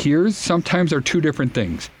somebody hears sometimes are two different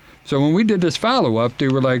things. So when we did this follow-up, they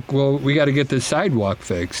were like, well, we got to get this sidewalk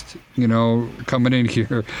fixed, coming in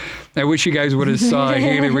here. I wish you guys would have saw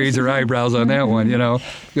Haley raise her eyebrows on that one, He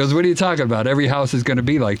goes, what are you talking about? Every house is going to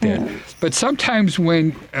be like that. But sometimes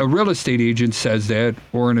when a real estate agent says that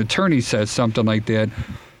or an attorney says something like that,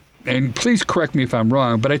 and please correct me if I'm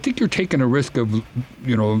wrong, but I think you're taking a risk of,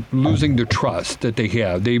 losing the trust that they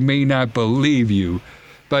have. They may not believe you.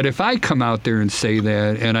 But if I come out there and say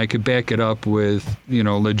that, and I could back it up with,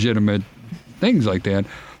 legitimate things like that,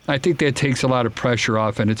 I think that takes a lot of pressure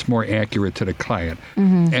off and it's more accurate to the client.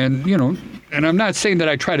 And, and I'm not saying that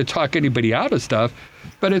I try to talk anybody out of stuff,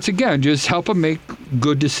 but it's, again, just help them make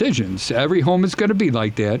good decisions. Every home is going to be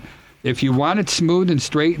like that. If you want it smooth and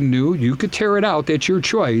straight and new, you could tear it out. That's your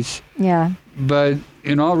choice. Yeah. But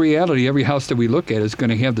in all reality, every house that we look at is going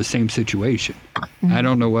to have the same situation. I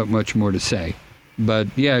don't know what much more to say. But,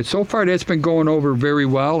 yeah, so far that's been going over very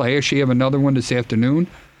well. I actually have another one this afternoon.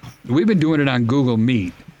 We've been doing it on Google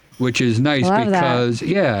Meet, which is nice because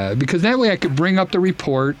that way I could bring up the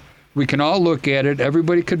report. We can all look at it.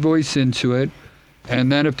 Everybody could voice into it.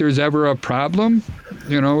 And then if there's ever a problem,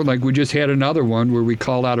 like we just had another one where we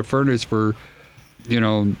called out a furnace for,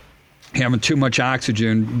 having too much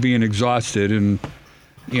oxygen, being exhausted, and,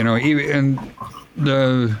 even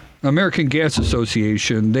the American Gas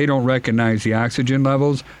Association, they don't recognize the oxygen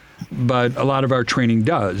levels, but a lot of our training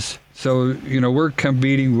does. So, we're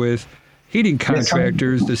competing with heating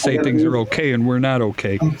contractors to say things are okay and we're not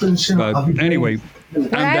okay. But anyway, I'm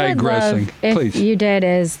digressing. If you did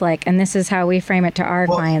is and this is how we frame it to our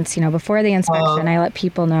clients, before the inspection, I let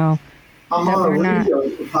people know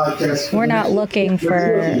that we're not looking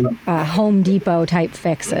for Home Depot type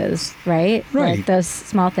fixes, right? Right. Like those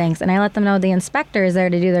small things. And I let them know the inspector is there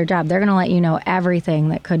to do their job. They're going to let you know everything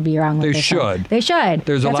that could be wrong with They should. They should.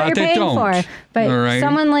 There's That's a lot what you're that paying don't. for. But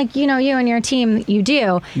someone like, you and your team, you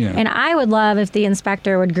do. Yeah. And I would love if the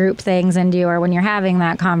inspector would group things and do, or when you're having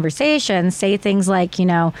that conversation, say things like,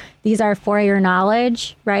 these are for your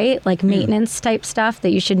knowledge, right? Like maintenance type stuff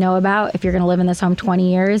that you should know about. If you're going to live in this home 20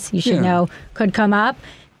 years, you should know could come up.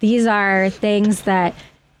 These are things that,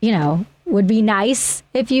 would be nice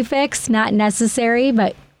if you fix, not necessary,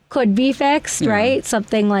 but could be fixed, right?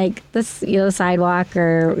 Something like this, sidewalk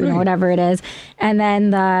or whatever it is. And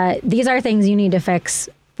then these are things you need to fix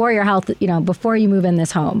for your health, before you move in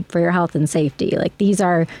this home, for your health and safety. Like these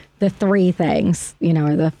are the 3 things,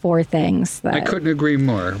 or the 4 things that I couldn't agree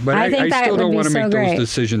more. But I still don't want to make those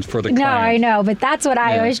decisions for the client. No, I know, but that's what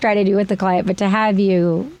I always try to do with the client. But to have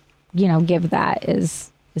you, give that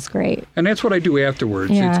is great. And that's what I do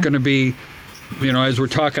afterwards. Yeah. It's going to be, as we're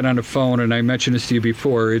talking on the phone, and I mentioned this to you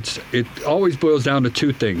before, it always boils down to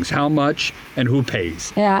 2 things: how much and who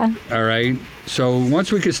pays. Yeah. All right. So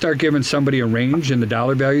once we could start giving somebody a range in the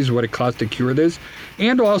dollar values, what it costs to cure this,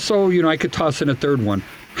 and also, I could toss in a third one: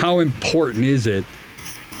 how important is it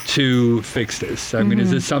to fix this? I mean,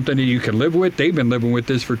 is this something that you can live with? They've been living with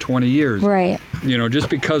this for 20 years. Right. Just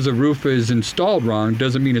because the roof is installed wrong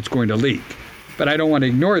doesn't mean it's going to leak. But I don't want to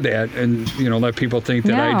ignore that and, let people think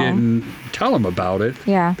that I didn't tell them about it.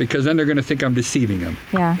 Yeah. Because then they're going to think I'm deceiving them.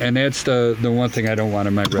 Yeah. And that's the one thing I don't want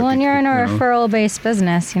in my reputation. Well, and you're in a referral-based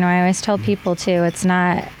business. I always tell people, too, it's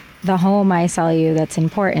not the home I sell you that's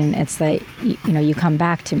important. It's that, you come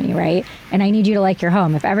back to me, right? And I need you to like your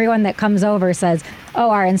home. If everyone that comes over says,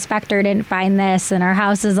 oh, our inspector didn't find this and our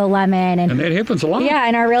house is a lemon. And that happens a lot. Yeah,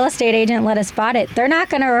 and our real estate agent let us bought it. They're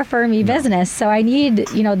not going to refer me business. So I need,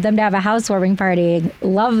 them to have a housewarming party,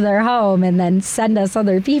 love their home, and then send us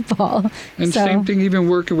other people. And same thing even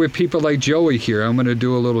working with people like Joey here. I'm going to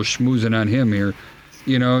do a little schmoozing on him here.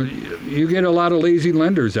 You get a lot of lazy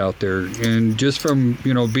lenders out there. And just from,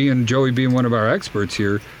 Joey being one of our experts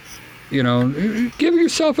here, give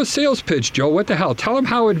yourself a sales pitch, Joe. What the hell? Tell them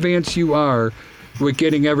how advanced you are with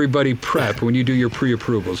getting everybody prepped when you do your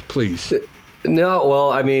pre-approvals, please. No,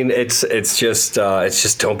 well, I mean, it's just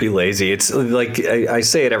don't be lazy. It's like I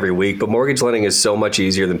say it every week, but mortgage lending is so much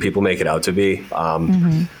easier than people make it out to be.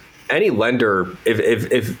 Any lender,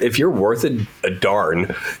 if you're worth a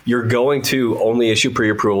darn, you're going to only issue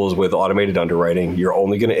pre-approvals with automated underwriting. You're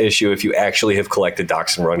only going to issue if you actually have collected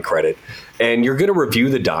docs and run credit. And you're going to review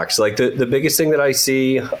the docs. Like the biggest thing that I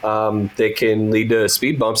see that can lead to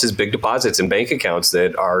speed bumps is big deposits in bank accounts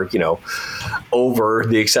that are, over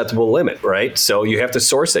the acceptable limit, right? So you have to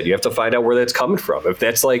source it. You have to find out where that's coming from. If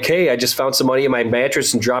that's like, hey, I just found some money in my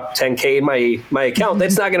mattress and dropped $10K in my account,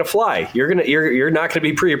 that's not going to fly. You're not going to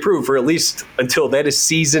be pre-approved for at least until that is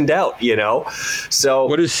seasoned out, So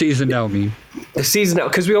what does seasoned out mean? Seasoned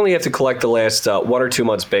out, because we only have to collect the last 1 or 2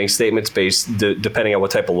 months bank statements depending on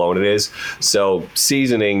what type of loan it is. So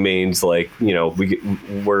seasoning means we're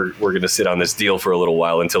going to sit on this deal for a little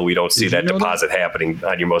while until we don't see that deposit happening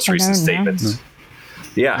on your most recent statements.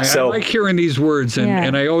 Yeah, I like hearing these words,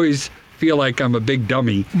 and I always feel like I'm a big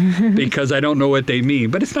dummy because I don't know what they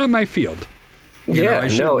mean. But it's not my field. I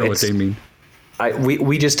should know what they mean.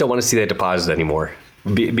 We just don't want to see that deposit anymore.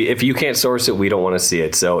 If you can't source it, we don't want to see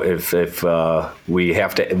it. So if we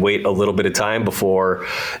have to wait a little bit of time before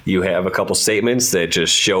you have a couple statements that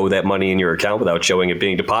just show that money in your account without showing it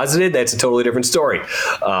being deposited, that's a totally different story.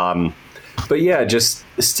 But yeah, just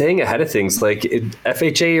staying ahead of things like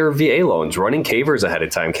FHA or VA loans, running CAVERS ahead of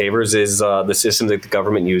time. CAVERS is the system that the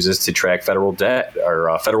government uses to track federal debt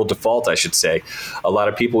or federal default, I should say. A lot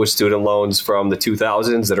of people with student loans from the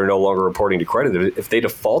 2000s that are no longer reporting to credit, if they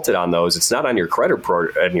defaulted on those, it's not on your credit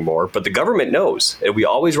report anymore, but the government knows. We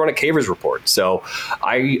always run a CAVERS report. So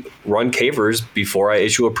I run CAVERS before I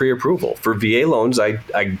issue a pre-approval. For VA loans, I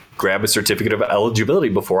grab a certificate of eligibility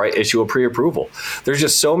before I issue a pre-approval. There's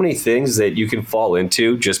just so many things that you can fall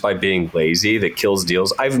into just by being lazy that kills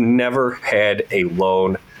deals. I've never had a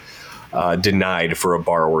loan denied for a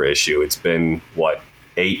borrower issue. It's been,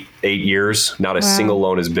 8 years? Not a single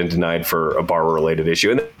loan has been denied for a borrower-related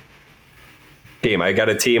issue. And I got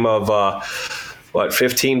a team of,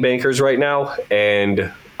 15 bankers right now,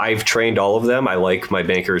 and I've trained all of them. I like my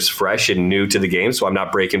bankers fresh and new to the game, so I'm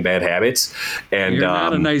not breaking bad habits. And you're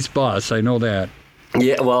not a nice boss. I know that.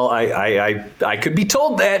 Yeah, well, I could be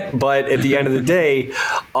told that, but at the end of the day,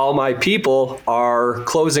 all my people are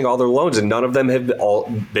closing all their loans, and none of them have all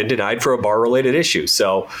been denied for a bar-related issue.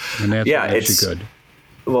 So, and that's it's good.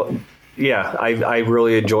 Well, yeah, I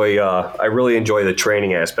really enjoy the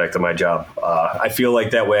training aspect of my job. I feel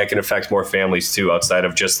like that way I can affect more families too, outside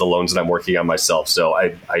of just the loans that I'm working on myself. So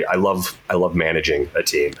I love managing a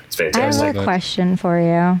team. It's fantastic. I have a question for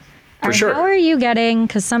you. For sure. How are you getting,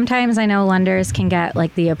 because sometimes I know lenders can get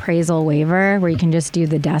like the appraisal waiver where you can just do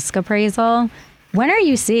the desk appraisal. When are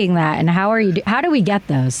you seeing that, and how do we get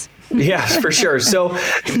those? Yeah, for sure. So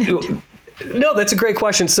no, that's a great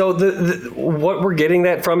question. So what we're getting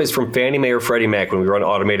that from is from Fannie Mae or Freddie Mac when we run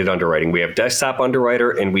automated underwriting. We have Desktop Underwriter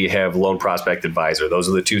and we have Loan Prospect Advisor. Those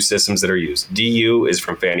are the two systems that are used. DU is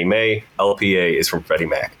from Fannie Mae, LPA is from Freddie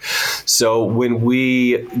Mac. So when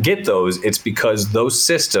we get those, it's because those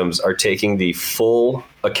systems are taking the full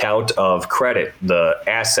account of credit, the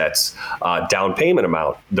assets, down payment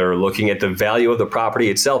amount. They're looking at the value of the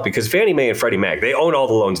property itself, because Fannie Mae and Freddie Mac, they own all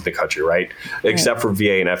the loans in the country, right? Except for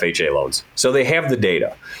VA and FHA loans. So they have the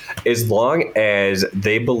data. As long as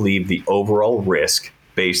they believe the overall risk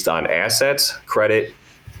based on assets, credit,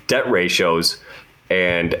 debt ratios,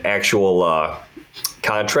 and actual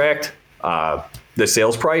contract, the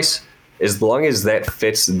sales price, as long as that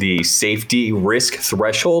fits the safety risk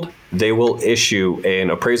threshold, they will issue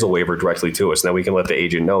an appraisal waiver directly to us. Now we can let the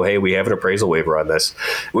agent know, hey, we have an appraisal waiver on this,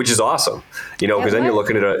 which is awesome. Because then you're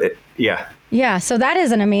looking at Yeah, so that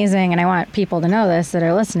is an amazing, and I want people to know this that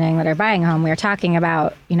are listening, that are buying a home. We're talking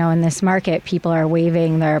about, in this market, people are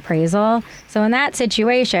waiving their appraisal. So in that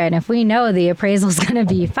situation, if we know the appraisal is going to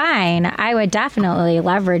be fine, I would definitely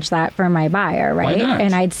leverage that for my buyer, right? Why not?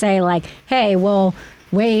 And I'd say like, hey, we'll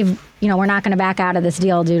waive, we're not going to back out of this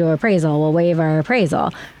deal due to appraisal. We'll waive our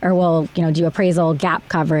appraisal, or we'll, do appraisal gap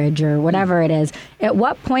coverage or whatever it is. At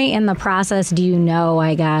what point in the process do you know,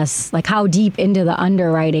 I guess, like how deep into the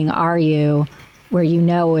underwriting are you where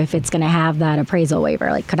if it's going to have that appraisal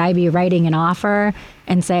waiver? Like, could I be writing an offer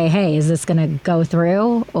and say, hey, is this going to go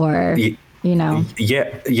through, or...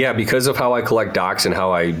 Yeah, because of how I collect docs and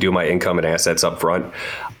how I do my income and assets up front,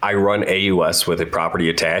 I run AUS with a property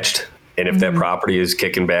attached. And if that property is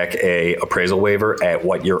kicking back a appraisal waiver at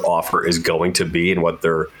what your offer is going to be and what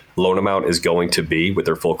their loan amount is going to be with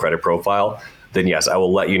their full credit profile, then yes, I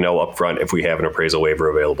will let you know up front if we have an appraisal waiver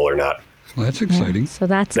available or not. Well, that's exciting. Yeah, so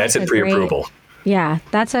that's it pre-approval. Yeah,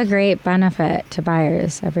 that's a great benefit to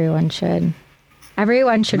buyers. Everyone should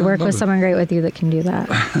work with someone great with you that can do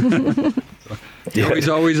that. He's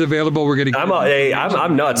always available. We're getting.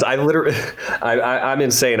 I'm nuts. I'm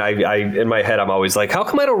insane. I in my head, I'm always like, how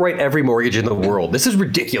come I don't write every mortgage in the world? This is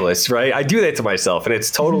ridiculous, right? I do that to myself, and it's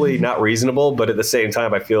totally not reasonable. But at the same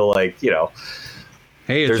time, I feel like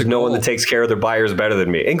hey, there's no one that takes care of their buyers better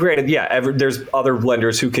than me. And granted, there's other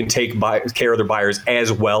lenders who can take care of their buyers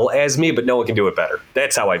as well as me, but no one can do it better.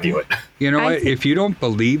 That's how I view it. You know what? If you don't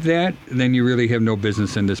believe that, then you really have no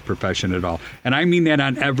business in this profession at all. And I mean that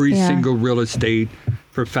on every single real estate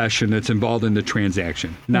profession that's involved in the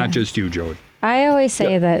transaction, not just you, Joey. I always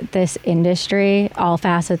say that this industry, all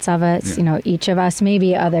facets of it, each of us,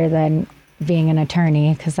 maybe other than being an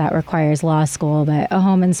attorney, because that requires law school, but a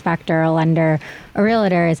home inspector, a lender, a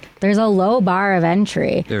realtor, there's a low bar of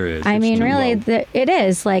entry. There is. I mean, really, it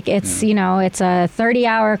is. Like, it's, it's a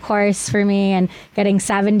 30-hour course for me, and getting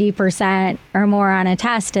 70% or more on a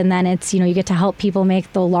test, and then it's, you get to help people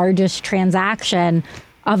make the largest transaction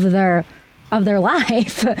of their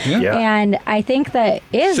life. Yeah. And I think that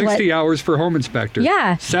is 60 hours for home inspector.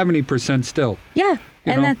 Yeah. 70% still. Yeah.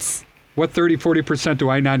 That's... What 30-40% do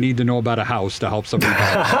I not need to know about a house to help somebody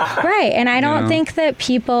buy it? Right. And I don't think that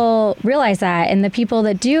people realize that. And the people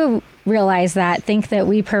that do realize that think that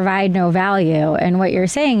we provide no value. And what you're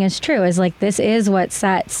saying is true, is like, this is what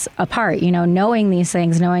sets apart, knowing these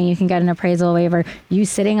things, knowing you can get an appraisal waiver, you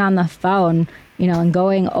sitting on the phone, and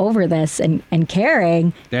going over this and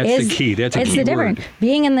caring. That's the key. That's a key It's the difference.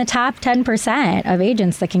 Being in the top 10% of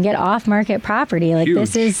agents that can get off-market property, like,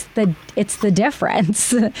 huge. It's the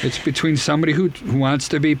difference. It's between somebody who wants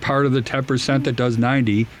to be part of the 10% that does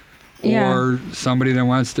 90, or somebody that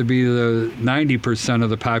wants to be the 90% of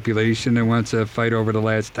the population that wants to fight over the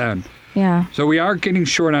last 10. Yeah. So we are getting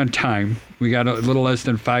short on time. We got a little less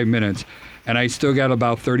than 5 minutes. And I still got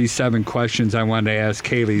about 37 questions I wanted to ask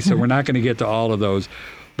Haley, so we're not going to get to all of those.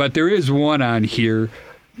 But there is one on here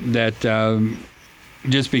that,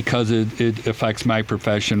 just because it affects my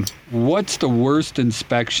profession, what's the worst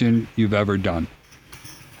inspection you've ever done?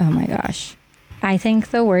 Oh my gosh. I think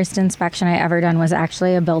the worst inspection I ever done was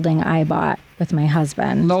actually a building I bought with my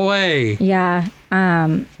husband. No way. Yeah.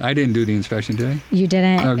 I didn't do the inspection, did I? You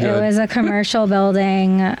didn't. Oh, good. It was a commercial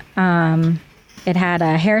building. It had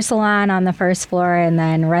a hair salon on the first floor and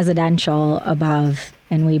then residential above.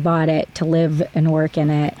 And we bought it to live and work in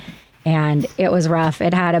it. And it was rough.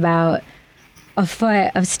 It had about a foot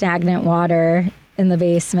of stagnant water in the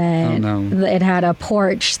basement. Oh, no. It had a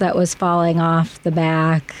porch that was falling off the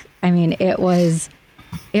back. I mean, it was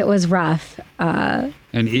rough.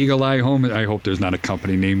 And Eagle Eye Home, I hope there's not a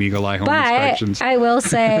company named Eagle Eye Home Inspections. But I will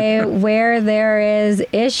say where there is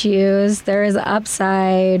issues, there is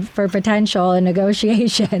upside for potential and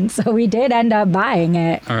negotiation. So we did end up buying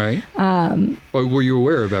it. All right. Well, were you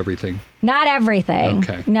aware of everything? Not everything.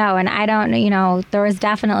 Okay. No, and I don't, there was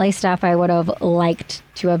definitely stuff I would have liked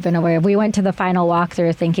to have been aware of. We went to the final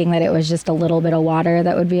walkthrough thinking that it was just a little bit of water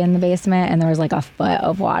that would be in the basement, and there was like a foot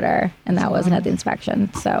of water, and that wasn't at the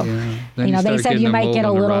inspection. So, they said you might get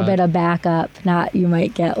a little bit of backup, not you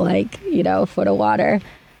might get a foot of water.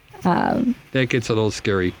 That gets a little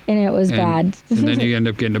scary. And it was bad. And then you end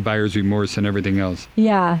up getting a buyer's remorse and everything else.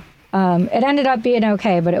 Yeah. It ended up being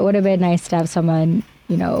okay, but it would have been nice to have someone,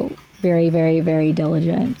 very, very, very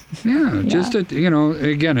diligent. Yeah, just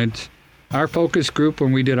again, it's our focus group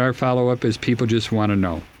when we did our follow-up is people just want to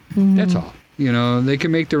know. Mm-hmm. That's all. They can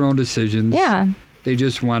make their own decisions. Yeah. They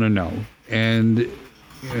just want to know. And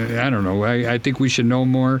I don't know. I think we should know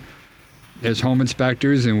more as home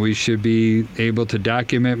inspectors, and we should be able to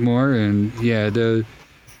document more. And the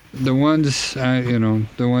ones the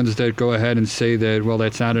ones that go ahead and say that, well,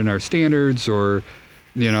 that's not in our standards, or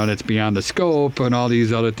that's beyond the scope and all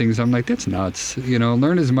these other things. I'm like, that's nuts.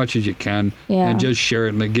 Learn as much as you can and just share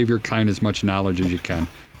it and give your client as much knowledge as you can.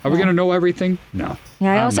 Are we going to know everything? No.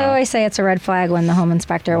 Yeah, I also always say it's a red flag when the home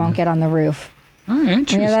inspector won't get on the roof. Oh,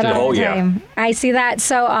 interesting. Yeah. I see that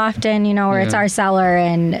so often, where it's our seller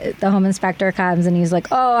and the home inspector comes and he's like,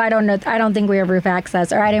 oh, I don't know. I don't think we have roof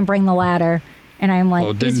access, or I didn't bring the ladder. And I'm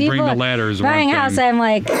like, didn't bring the ladder is one thing. Buying a house, I'm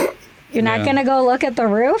like, you're not going to go look at the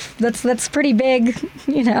roof? That's pretty big,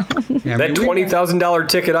 Yeah, that $20,000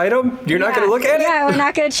 ticket item, you're not going to look at it? Yeah, we're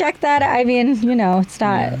not going to check that. I mean, it's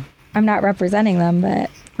not, I'm not representing them, but.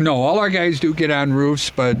 No, all our guys do get on roofs,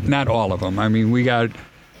 but not all of them. I mean, we got,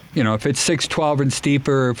 if it's 612 and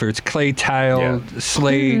steeper, if it's clay tile,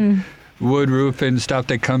 slate, wood roof and stuff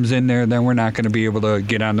that comes in there, then we're not going to be able to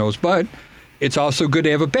get on those. But it's also good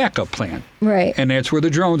to have a backup plan. Right. And that's where the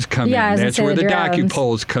drones come in. That's where the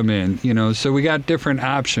docu-poles come in, so we got different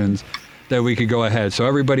options that we could go ahead. So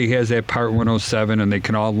everybody has that Part 107, and they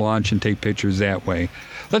can all launch and take pictures that way.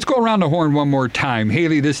 Let's go around the horn one more time.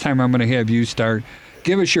 Haley, this time I'm going to have you start.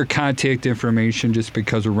 Give us your contact information just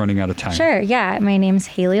because we're running out of time. Sure, yeah. My name's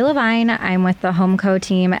Haley Levine. I'm with the HomeCo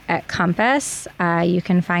team at Compass. You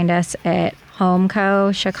can find us at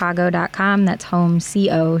homecochicago.com. That's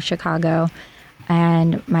HomeCo Chicago.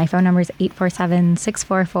 And my phone number is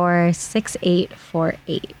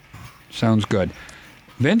 847-644-6848. Sounds good.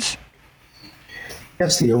 Vince?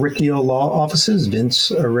 Yes, the Arricchio Law Offices. Vince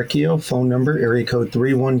Arricchio, phone number, area code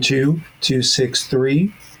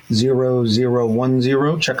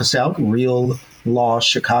 312-263-0010. Check us out,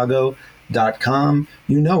 reallawchicago.com.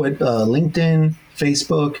 You know it, LinkedIn,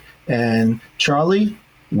 Facebook, and Charlie,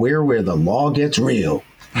 where the law gets real.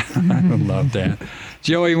 I love that.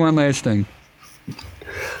 Joey, one last thing.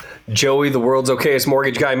 Joey, the world's okayest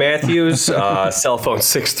mortgage guy, Matthews. Cell phone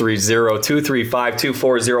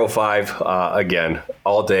 630-235-2405. Again,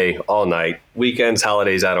 all day, all night, weekends,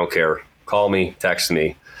 holidays, I don't care. Call me, text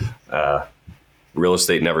me. Real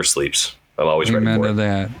estate never sleeps. I'm always ready for it. Amen to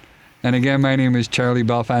that. And again, my name is Charlie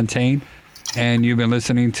Belfontaine, and you've been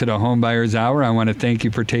listening to the HomeBuyers Hour. I want to thank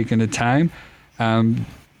you for taking the time.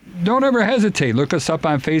 Don't ever hesitate. Look us up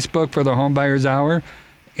on Facebook for the HomeBuyers Hour,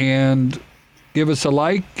 and give us a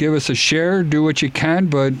like, give us a share, do what you can,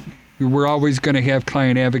 but we're always going to have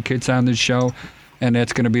client advocates on this show, and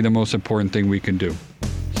that's going to be the most important thing we can do.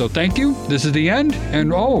 So thank you. This is the end.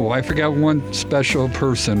 And I forgot one special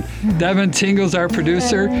person. Devin Tingle's our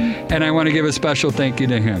producer, and I want to give a special thank you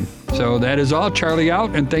to him. So that is all. Charlie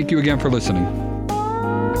out, and thank you again for listening.